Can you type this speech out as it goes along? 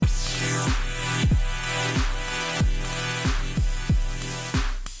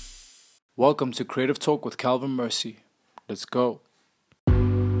Welcome to Creative Talk with Calvin Mercy. Let's go.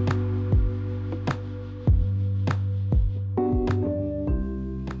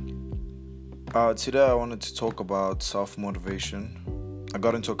 Today I wanted to talk about self-motivation. I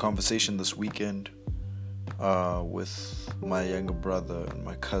got into a conversation this weekend with my younger brother and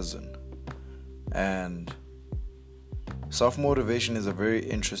my cousin. And self-motivation is a very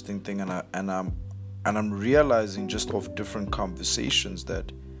interesting thing, and I'm realizing just off different conversations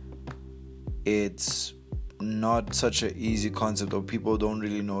that it's not such an easy concept, or people don't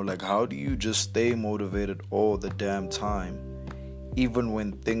really know, like, how do you just stay motivated all the damn time, even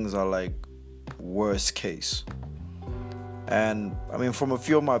when things are like worst case. And I mean, from a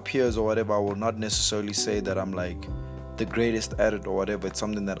few of my peers or whatever, I will not necessarily say that I'm like the greatest at it or whatever. It's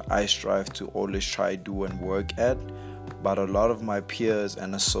something that I strive to always try, do, and work at. But a lot of my peers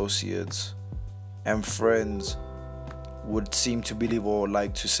and associates and friends would seem to believe or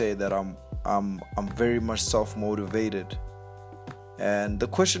like to say that I'm very much self-motivated. And the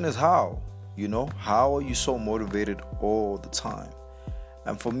question is how? How are you so motivated all the time?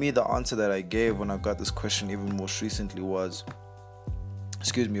 And for me, the answer that I gave when I got this question even most recently was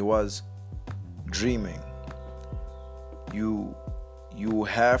dreaming. You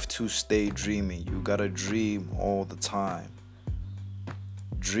have to stay dreaming. You gotta dream all the time.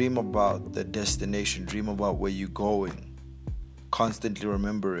 Dream about the destination. Dream about where you're going. Constantly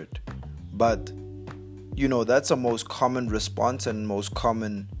remember it. But, that's a most common response and most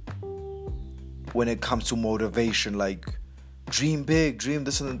common when it comes to motivation. Like, dream big, dream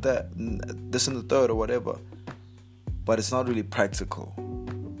this and that, this and the third or whatever. But it's not really practical.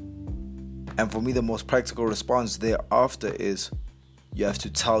 And for me, the most practical response thereafter is you have to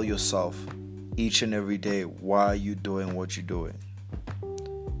tell yourself each and every day why you're doing what you're doing.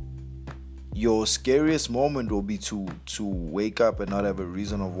 Your scariest moment will be to wake up and not have a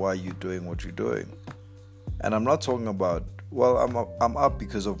reason of why you're doing what you're doing. And I'm not talking about, I'm up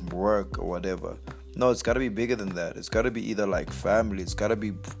because of work or whatever. No, it's got to be bigger than that. It's got to be either like family. It's got to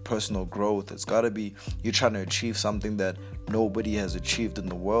be personal growth. It's got to be you're trying to achieve something that nobody has achieved in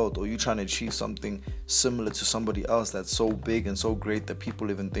the world, or you're trying to achieve something similar to somebody else that's so big and so great that people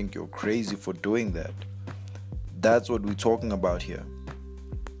even think you're crazy for doing that. That's what we're talking about here.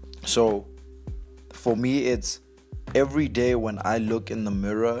 So for me, it's every day when I look in the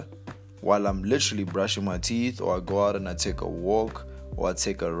mirror while I'm literally brushing my teeth, or I go out and I take a walk, or I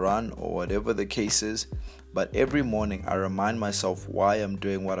take a run, or whatever the case is. But every morning I remind myself why I'm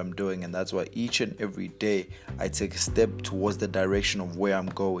doing what I'm doing, and that's why each and every day I take a step towards the direction of where I'm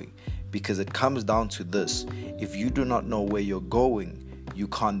going. Because it comes down to this: if you do not know where you're going, you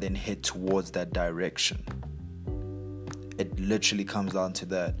can't then head towards that direction. It literally comes down to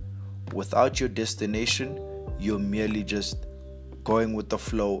that. Without your destination, you're merely just going with the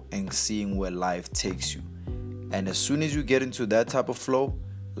flow and seeing where life takes you. And as soon as you get into that type of flow,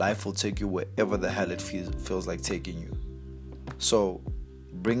 life will take you wherever the hell it feels like taking you. So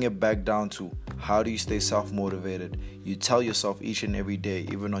bring it back down to, how do you stay self-motivated? You tell yourself each and every day,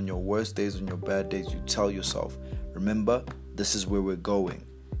 even on your worst days and your bad days, you tell yourself, remember, this is where we're going.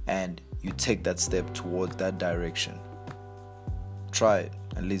 And you take that step towards that direction. Try it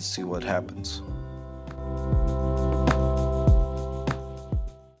and let's see what happens.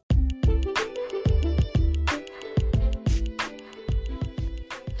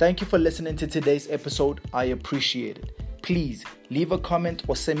 Thank you for listening to today's episode. I appreciate it. Please leave a comment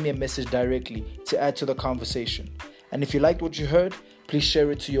or send me a message directly to add to the conversation. And if you liked what you heard, please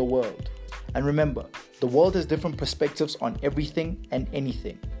share it to your world. And remember, the world has different perspectives on everything and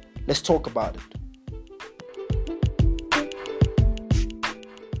anything. Let's talk about it.